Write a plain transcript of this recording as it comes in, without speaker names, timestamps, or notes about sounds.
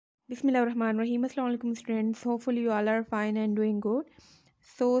Bismillahirrahmanirrahim. Assalamu alaikum students. Hopefully you all are fine and doing good.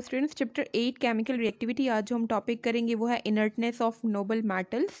 So students, chapter 8 chemical reactivity आज जो हम topic करेंगे वो है inertness of noble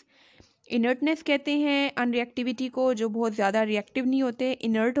metals. Inertness कहते हैं अनरिएक्टिविटी को, जो बहुत ज़्यादा रिएक्टिव नहीं होते,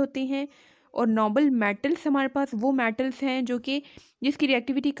 इनर्ट होते हैं. और नोबल मेटल्स हमारे पास वो मेटल्स हैं जो कि जिसकी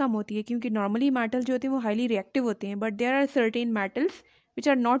रिएक्टिविटी कम होती है, क्योंकि नॉर्मली मेटल्स जो होते हैं वो हाईली रिएक्टिव होते हैं, but there are certain metals which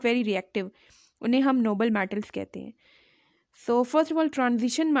are not very reactive. उन्हें हम नोबल मेटल्स कहते हैं. So first of all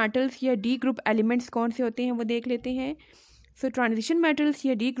transition metals या डी ग्रुप एलिमेंट्स कौन से होते हैं वो देख लेते हैं. सो ट्रांजिशन मेटल्स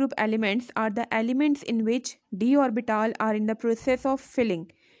या D group elements are the elements in which D orbital are in the process of filling.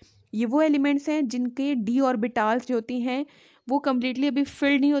 ये वो एलिमेंट्स हैं जिनके डी ऑर्बिटाल्स जो होते हैं वो कम्प्लीटली अभी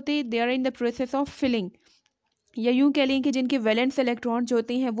फिल्ड नहीं होते, they are in the process of filling. या यूँ कह लें कि जिनके वैलेंस इलेक्ट्रॉन जो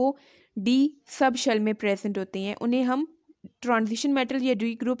होते हैं वो डी सब शेल में प्रेजेंट होते हैं, उन्हें हम ट्रांजिशन मेटल या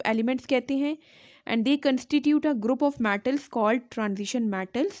डी ग्रुप एलिमेंट्स कहते हैं. And they constitute a group of metals called transition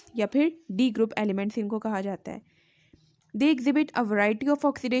metals या फिर डी ग्रुप एलिमेंट्स इनको कहा जाता है. They exhibit a variety of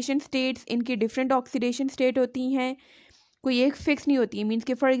oxidation states. इनकी डिफरेंट ऑक्सीडेशन स्टेट होती हैं, कोई एक फिक्स नहीं होती है. मीन्स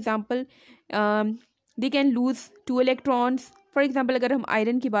के for example they can lose 2 electrons. For example अगर हम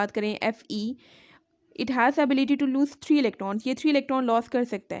आयरन की बात करें Fe, it has ability to lose 3 electrons. ये 3 इलेक्ट्रॉन लॉस कर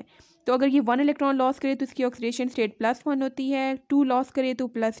सकता है. तो अगर ये 1 इलेक्ट्रॉन लॉस करे तो इसकी ऑक्सीडेशन स्टेट +1 होती है, 2 लॉस करे तो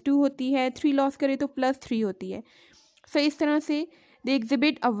 +2 होती है, 3 लॉस करे तो +3 होती है. सो इस तरह से they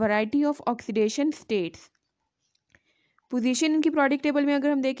exhibit a variety of oxidation states. Position इनकी प्रोडिक्ट टेबल में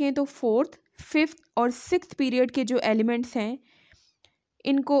अगर हम देखें तो 4th, 5th और 6th पीरियड के जो एलिमेंट्स हैं,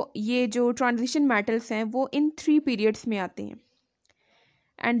 इनको ये जो ट्रांजिशन मेटल्स हैं वो इन 3 पीरियड्स में आते हैं.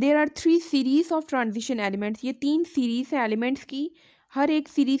 And there are 3 series of transition elements. ये 3 सीरीज है एलिमेंट्स की. हर एक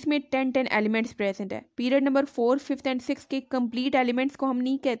सीरीज में 10 एलिमेंट्स प्रेजेंट है. Period number 4, 5th and 6th के कंप्लीट एलिमेंट्स को हम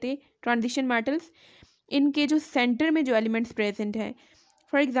नहीं कहते ट्रांजिशन मेटल्स. इनके जो सेंटर में जो एलिमेंट्स प्रेजेंट हैं,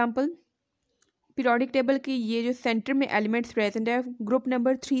 फॉर एग्जांपल पीरियोडिक टेबल के ये जो सेंटर में एलिमेंट्स प्रेजेंट है ग्रुप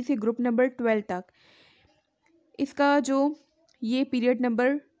नंबर 3 से ग्रुप नंबर 12 तक, इसका जो ये पीरियड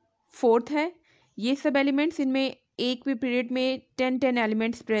नंबर 4th है, ये सब एलिमेंट्स इनमें एक भी पीरियड में 10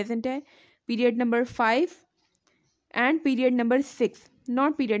 एलिमेंट्स प्रेजेंट है. Period number 5 and period number 6,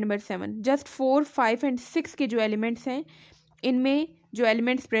 not period number 7, just 4, 5 and 6 के जो एलिमेंट्स हैं, इनमें जो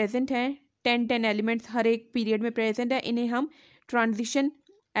एलिमेंट्स प्रेजेंट हैं 10 एलिमेंट्स हर एक पीरियड में प्रेजेंट है, इन्हें हम ट्रांजिशन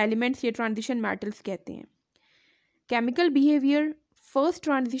एलिमेंट्स या ट्रांजिशन मेटल्स कहते हैं. Chemical behaviour. First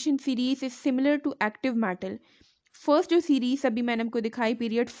transition series is similar to active metal. First जो सीरीज अभी मैंने आपको दिखाई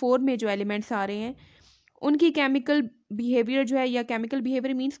पीरियड 4 में जो एलिमेंट्स आ रहे हैं, उनकी केमिकल बिहेवियर जो है, या chemical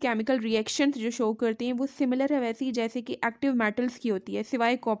behaviour means chemical reactions जो शो करते हैं वो सिमिलर है वैसे ही जैसे कि एक्टिव मेटल्स की होती है,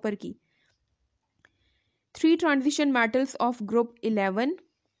 सिवाय कॉपर की. 3 transition metals of group 11.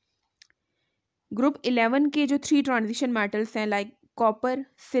 Group 11 के जो 3 ट्रांजिशन मेटल्स हैं लाइक कॉपर,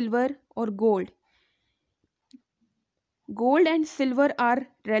 सिल्वर और gold. Gold and silver are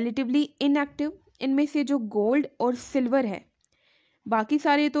relatively inactive. इनमें से जो गोल्ड और सिल्वर है, बाकी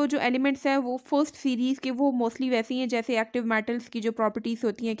सारे तो जो एलिमेंट्स हैं वो फर्स्ट सीरीज के वो मोस्टली वैसे ही हैं जैसे एक्टिव मेटल्स की जो प्रॉपर्टीज़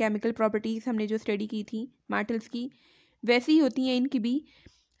होती हैं, केमिकल प्रॉपर्टीज़ हमने जो स्टडी की थी मेटल्स की, वैसी ही होती हैं इनकी भी,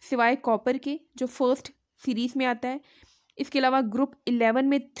 सिवाय कॉपर के जो फर्स्ट सीरीज में आता है. इसके अलावा ग्रुप 11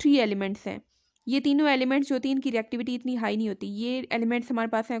 में 3 एलिमेंट्स हैं. ये तीनों एलिमेंट्स जो होती हैं इनकी रिएक्टिविटी इतनी हाई नहीं होती. ये एलिमेंट्स हमारे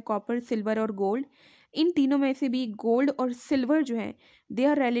पास हैं कॉपर, सिल्वर और गोल्ड. इन तीनों में से भी गोल्ड और सिल्वर जो हैं they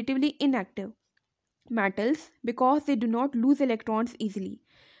are relatively inactive metals because they do not lose electrons easily.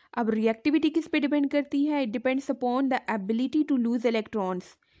 अब रिएक्टिविटी किस पे डिपेंड करती है? It depends upon the ability to lose electrons.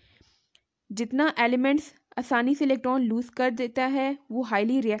 जितना एलिमेंट्स आसानी से इलेक्ट्रॉन लूज कर देता है वो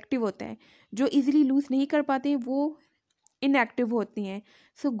हाईली रिएक्टिव होता है, जो इजीली लूज नहीं कर पाते वो इनएक्टिव होती हैं.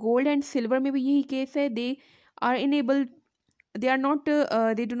 सो गोल्ड एंड सिल्वर में भी यही केस है. They are enable, they are not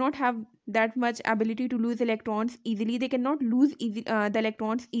they do not have that much ability to lose electrons easily. They cannot lose the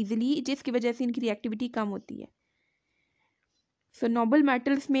electrons easily, जिसकी वजह से इनकी रिएक्टिविटी कम होती है. सो नोबल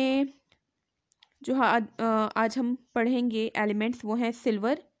मेटल्स में जो आज हम पढ़ेंगे एलिमेंट्स वो हैं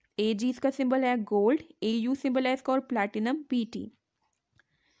सिल्वर, Ag इसका सिंबल है, गोल्ड Au सिंबल है इसका, और प्लैटिनम Pt.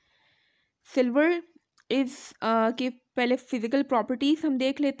 सिल्वर इज के पहले फिजिकल प्रॉपर्टीज हम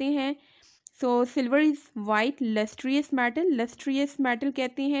देख लेते हैं. सो silver is white लस्ट्रियस metal. लस्ट्रियस metal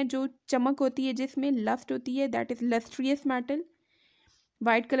कहते हैं जो चमक होती है जिसमें लस्ट होती है, that is लस्ट्रियस metal.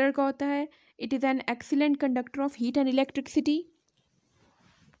 White colour का होता है. It is an excellent conductor of heat and electricity.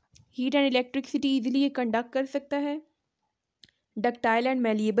 Heat and electricity easily ये कंडक्ट कर सकता है. डक्टाइल एंड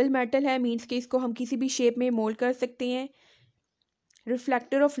मेलिएबल मेटल है, मीन्स कि इसको हम किसी भी शेप में मोल्ड कर सकते हैं.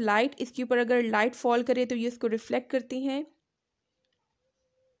 रिफ्लेक्टर ऑफ लाइट, इसके ऊपर अगर लाइट फॉल करे तो ये इसको रिफ्लेक्ट करती हैं.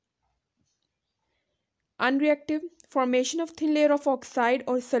 Unreactive, formation of thin layer of oxide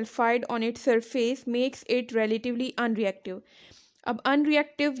or sulfide on its surface makes it relatively unreactive. अब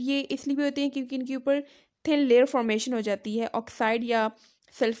अनरिएक्टिव ये इसलिए भी होते हैं क्योंकि इनके ऊपर थिन लेयर फॉर्मेशन हो जाती है, ऑक्साइड या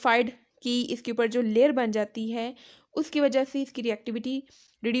सल्फाइड की इसके ऊपर जो लेयर बन जाती है उसकी वजह से इसकी रिएक्टिविटी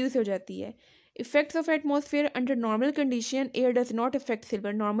रिड्यूस हो जाती है. Effects of atmosphere under normal condition air does not effect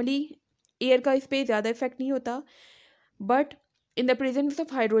silver. Normally air का इस पर ज़्यादा इफेक्ट नहीं होता, but in the presence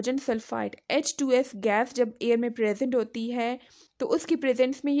of hydrogen sulphide H2S gas जब एयर में प्रेजेंट होती है तो उसकी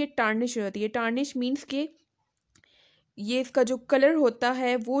प्रेजेंस में ये टार्निश हो जाती है. टार्निश मीन्स के ये इसका जो कलर होता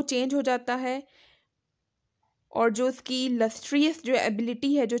है वो चेंज हो जाता है और जो उसकी लस्ट्रियस जो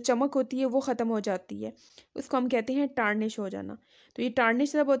एबिलिटी है, जो चमक होती है, वो ख़त्म हो जाती है. उसको हम कहते हैं टार्निश हो जाना. तो ये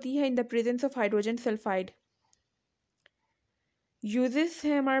टार्निश तब होती है in the presence of hydrogen sulphide. Uses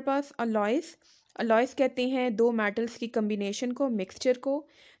है हमारे पास अलॉयस. अलॉयस कहते हैं दो मेटल्स की कम्बिनेशन को, मिक्सचर को.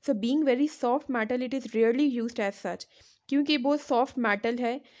 So being very soft metal it is rarely used as such. क्योंकि बहुत सॉफ्ट मेटल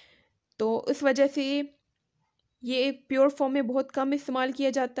है तो उस वजह से ये प्योर फॉर्म में बहुत कम इस्तेमाल किया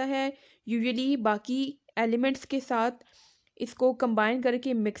जाता है. यूजुअली बाकी एलिमेंट्स के साथ इसको कंबाइन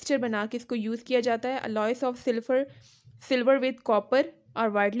करके मिक्सचर बना के इसको यूज़ किया जाता है. Alloys of silver with copper are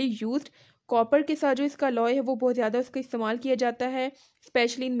widely used. Copper के साथ जो इसका अलॉय है वो बहुत ज़्यादा उसका इस्तेमाल किया जाता है,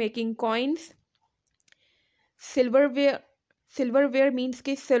 specially in making coins. Silverware, silverware means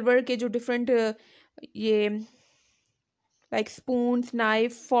के सिल्वर के जो डिफरेंट ये लाइक स्पून्स,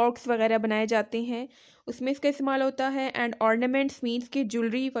 नाइफ, फॉर्क्स वगैरह बनाए जाते हैं उसमें इसका इस्तेमाल होता है. एंड ऑर्नामेंट्स मीन्स के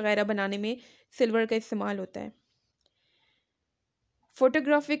ज्वेलरी वगैरह बनाने में सिल्वर का इस्तेमाल होता है.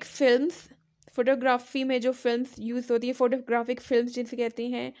 फोटोग्राफिक फिल्म्स, फोटोग्राफी में जो फिल्म्स यूज़ होती है, फोटोग्राफिक फिल्म्स जिनसे कहते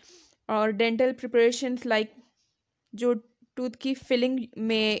हैं. और डेंटल प्रिपरेशंस लाइक जो टूथ की फिलिंग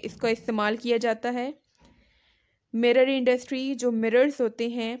में इसका इस्तेमाल किया जाता है. मिरर इंडस्ट्री, जो मिरर्स होते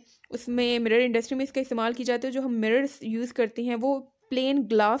हैं उसमें, मिरर इंडस्ट्री में इसका इस्तेमाल किया जाता है. जो हम मिरर्स यूज़ करते हैं वो प्लेन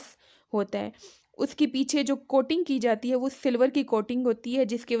ग्लास होता है, उसके पीछे जो कोटिंग की जाती है वो सिल्वर की कोटिंग होती है,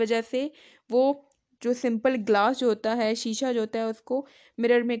 जिसकी वजह से वो जो सिंपल ग्लास जो होता है, शीशा जो होता है, उसको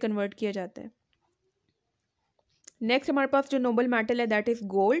मिरर में कन्वर्ट किया जाता है. नेक्स्ट हमारे पास जो नोबल मेटल है that is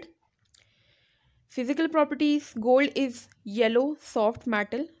gold. Physical properties, gold is yellow soft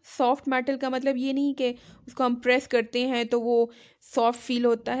metal. Soft metal का मतलब ये नहीं कि उसको हम प्रेस करते हैं तो वो सॉफ्ट फील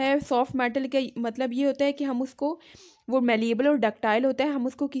होता है. सॉफ्ट मेटल का मतलब ये होता है कि हम उसको, वो मेलिएबल और डक्टाइल होता है, हम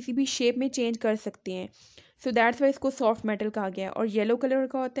उसको किसी भी शेप में चेंज कर सकते हैं. सो दैट्स वाई इसको सॉफ्ट मेटल कहा गया है. और येलो कलर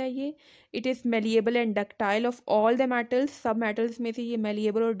का होता है ये. It is malleable and ductile of all the metals. सब मेटल्स में से ये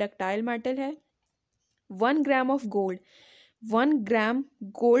मेलिएबल और डक्टाइल मेटल है. 1 gram of gold, 1 gram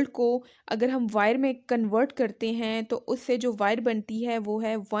gold को अगर हम वायर में कन्वर्ट करते हैं तो उससे जो वायर बनती है वो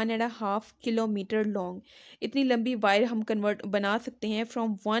है 1.5 किलोमीटर लॉन्ग. इतनी लंबी वायर हम कन्वर्ट बना सकते हैं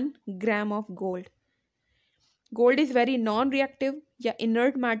from 1 gram of gold. Gold is very non reactive या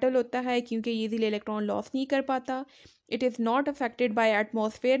इनर्ट मेटल होता है क्योंकि ये इजीली इलेक्ट्रॉन लॉस नहीं कर पाता. It is not affected by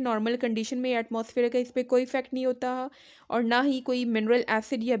atmosphere. Normal condition में एटमॉस्फेयर का इस पर कोई इफेक्ट नहीं होता और ना ही कोई मिनरल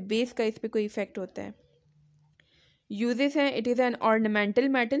एसिड या बेस का इस पर कोई इफेक्ट होता है. यूजेस हैं, it is an ornamental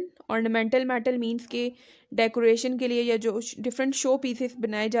metal. Ornamental metal means के डेकोरेशन के लिए या जो डिफरेंट शो पीसेस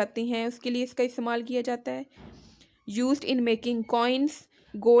बनाए जाते हैं उसके लिए इसका इस्तेमाल किया जाता है. Used in making coins,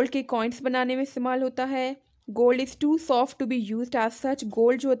 gold के कॉइन्स बनाने में इस्तेमाल होता है. Gold is too soft to be used as such.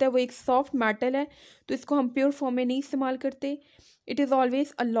 Gold जो होता है वो एक सॉफ्ट मेटल है तो इसको हम प्योर फॉर्म में नहीं इस्तेमाल करते. It is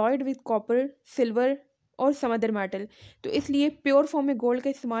always alloyed with copper, silver और सम अदर मेटल. तो इसलिए प्योर फॉर्म में गोल्ड का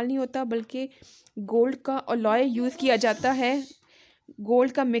इस्तेमाल नहीं होता बल्कि गोल्ड का अलॉय यूज़ किया जाता है,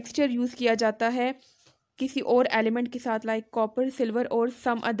 गोल्ड का मिक्सचर यूज़ किया जाता है किसी और एलिमेंट के साथ लाइक कॉपर, सिल्वर और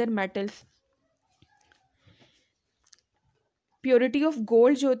some other metals. Purity of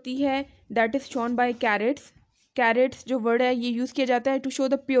gold जो होती है that is shown by crates. Crates जो वर्ड है ये यूज़ किया जाता है to show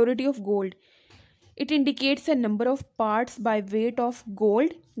the purity of gold. It indicates a number of parts by weight of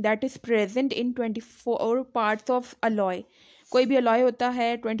gold that is present in 24 parts of alloy. कोई भी alloy होता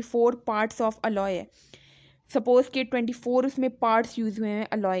है 24 पार्ट्स ऑफ अलॉय है. सपोज कि 24 उसमें पार्ट्स यूज़ हुए हैं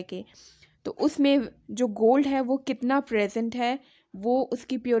अलॉय के, तो उसमें जो गोल्ड है वो कितना प्रेजेंट है वो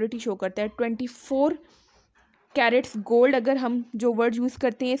उसकी प्योरिटी शो करता है. 24 कैरेट्स गोल्ड अगर हम जो वर्ड यूज़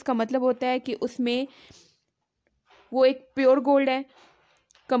करते हैं इसका मतलब होता है कि उसमें वो एक प्योर गोल्ड है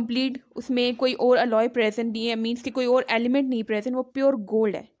कंप्लीट, उसमें कोई और अलॉय प्रेजेंट नहीं है, मीन्स कि कोई और एलिमेंट नहीं प्रेजेंट, वो प्योर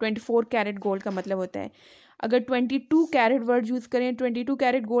गोल्ड है. 24 कैरेट गोल्ड का मतलब होता है. अगर 22 कैरेट वर्ड यूज़ करें, 22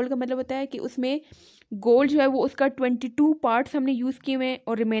 कैरेट गोल्ड का मतलब होता है कि उसमें गोल्ड जो है वो उसका 22 पार्ट्स हमने यूज़ किए हुए हैं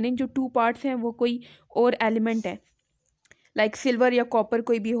और रिमेनिंग जो 2 पार्ट्स हैं वो कोई और एलिमेंट है लाइक सिल्वर या कॉपर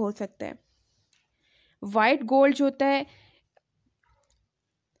कोई भी हो सकता है. वाइट गोल्ड जो होता है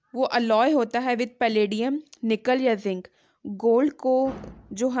वो अलॉय होता है विद पैलेडियम, निकल या जिंक। गोल्ड को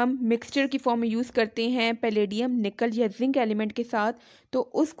जो हम मिक्सचर की फॉर्म में यूज़ करते हैं पैलेडियम, निकल या जिंक एलिमेंट के साथ, तो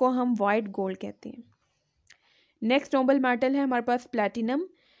उसको हम वाइट गोल्ड कहते हैं। नेक्स्ट नोबल मेटल है हमारे पास प्लैटिनम।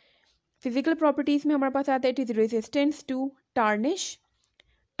 फिजिकल प्रॉपर्टीज में हमारे पास आता है it is resistance to tarnish.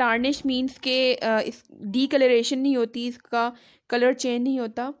 Tarnish means के इस डीकलरेशन नहीं होती, इसका कलर चेंज नहीं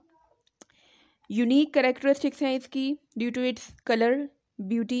होता। यूनिक करेक्टरिस्टिक्स हैं इसकी due to its colour,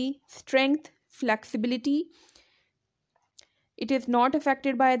 beauty, strength, flexibility. It is not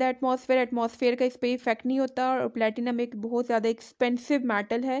affected by the atmosphere, atmosphere का इस पर इफेक्ट नहीं होता। और प्लेटिनम एक बहुत ज़्यादा एक्सपेंसिव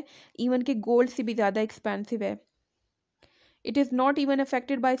मेटल है, इवन के गोल्ड से भी ज़्यादा एक्सपेंसिव है। It is not even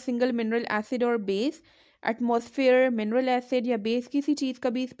affected by single mineral acid और बेस। एटमॉस्फेयर, मिनरल एसिड या बेस किसी चीज़ का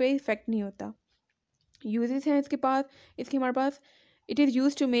भी इस पर इफेक्ट नहीं होता। यूजेस हैं इसके हमारे पास it is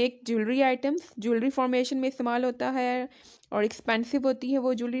use to make jewellery items, jewellery formation में इस्तेमाल होता है। और एक्सपेंसिव होती है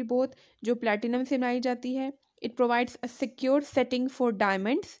वो ज्वेलरी बहुत, जो प्लैटिनम से बनाई जाती है। It provides a secure setting for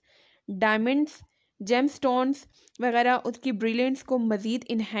diamonds, GeM stones वगैरह, उसकी ब्रिलियंस को मज़ीद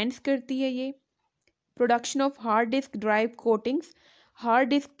इन्हेंस करती है ये। Production of hard disk drive coatings, hard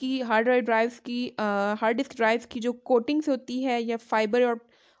disk drives की जो कोटिंग्स होती है, या फाइबर और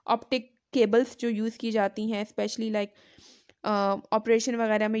ऑप्टिक केबल्स जो यूज़ की जाती हैं, स्पेशली लाइक ऑपरेशन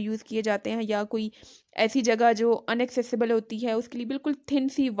वगैरह में यूज़ किए जाते हैं, या कोई ऐसी जगह जो अनएक्सेसिबल होती है उसके लिए बिल्कुल थिन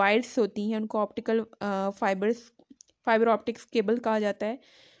सी वायर्स होती हैं, उनको ऑप्टिकल फाइबर ऑप्टिक्स केबल कहा जाता है।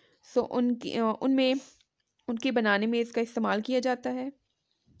 सो उनमें उनके बनाने में इसका इस्तेमाल किया जाता है।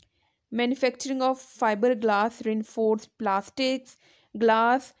 Manufacturing of fibre glass, रिनफोर्स्ड plastics,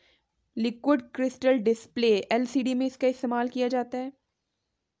 glass, liquid crystal display, LCD में इसका इस्तेमाल किया जाता है।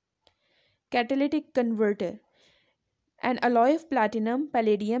 Catalytic converter, N alloy of platinum,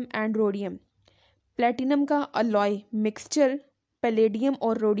 palladium and rhodium. Platinum का अलॉय मिक्सचर पैलेडियम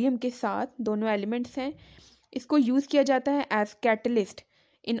और रोडियम के साथ, दोनों एलिमेंट्स हैं, इसको यूज़ किया जाता है एज कैटलिस्ट।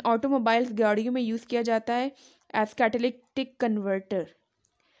 इन ऑटोमोबाइल्स, गाड़ियों में यूज़ किया जाता है as catalytic converter.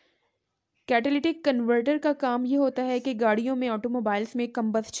 Catalytic converter का काम ये होता है कि गाड़ियों में, ऑटोमोबाइल्स में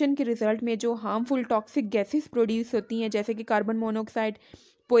कंबस्शन के रिजल्ट में जो हार्मफुल टॉक्सिक गैसेस प्रोड्यूस होती हैं, जैसे कि कार्बन मोनोऑक्साइड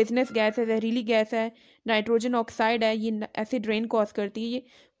पॉइजनस गैस है, जहरीली गैस है, नाइट्रोजन ऑक्साइड है, ये एसिड रेन कॉज करती है, ये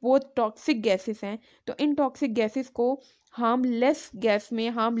वो टॉक्सिक गैसेस हैं। तो इन टॉक्सिक गैसेस को हार्मलेस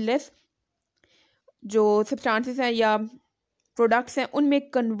जो सब्सटेंसेस हैं या प्रोडक्ट्स हैं उनमें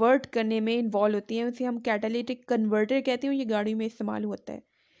कन्वर्ट करने में इन्वॉल्व होती हैं, उसे हम कैटालिटिक कन्वर्टर कहते हैं। ये गाड़ी में इस्तेमाल होता है।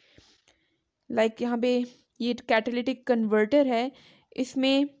 यहाँ पे ये कैटालिटिक कन्वर्टर है,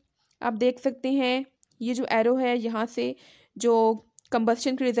 इसमें आप देख सकते हैं ये जो एरो है, यहाँ से जो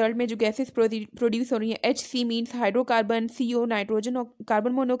कंबस्शन के रिजल्ट में जो गैसेस प्रोड्यूस हो रही हैं, HC means hydrocarbon, CO nitrogen,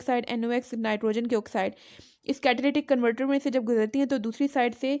 carbon monoxide, NOx nitrogen के ऑक्साइड, इस कैटालिटिक कन्वर्टर में से जब गुजरती हैं तो दूसरी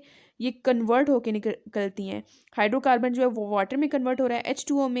साइड से ये कन्वर्ट होकर निकलती हैं। हाइड्रोकार्बन जो है वो वाटर में कन्वर्ट हो रहा है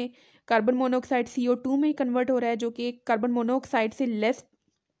H2O में, कार्बन मोनोऑक्साइड CO2 में कन्वर्ट हो रहा है, जो कि कार्बन मोनोऑक्साइड से लेस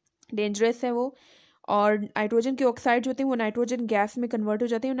डेंजरस है वो। और नाइट्रोजन के ऑक्साइड होते हैं वो नाइट्रोजन गैस में कन्वर्ट हो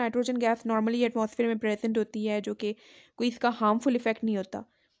जाते हैं। नाइट्रोजन गैस नॉर्मली एटमॉस्फेयर में प्रेजेंट होती है, जो कि कोई इसका हार्मफुल इफेक्ट नहीं होता।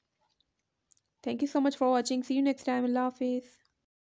 Thank you so much for watching, C you next time, अल्लाह हाफिज़।